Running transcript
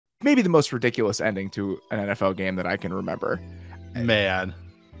maybe the most ridiculous ending to an NFL game that I can remember. Man,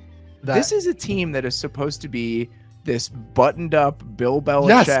 This is a team that is supposed to be this buttoned up Bill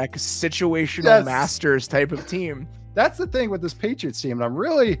Belichick situational masters type of team. That's the thing with this Patriots team. And I'm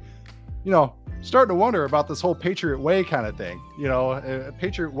really, starting to wonder about this whole Patriot Way kind of thing.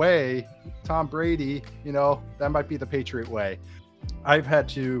 Patriot Way, Tom Brady, that might be the Patriot Way. I've had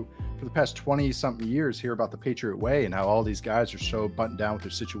to, for the past 20 something years, hear about the Patriot Way and how all these guys are so buttoned down with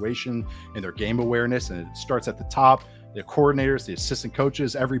their situation and their game awareness. And it starts at the top. The coordinators, the assistant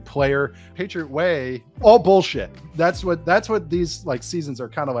coaches, every player. Patriot Way, all bullshit. That's what these seasons are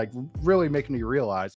kind of really making me realize.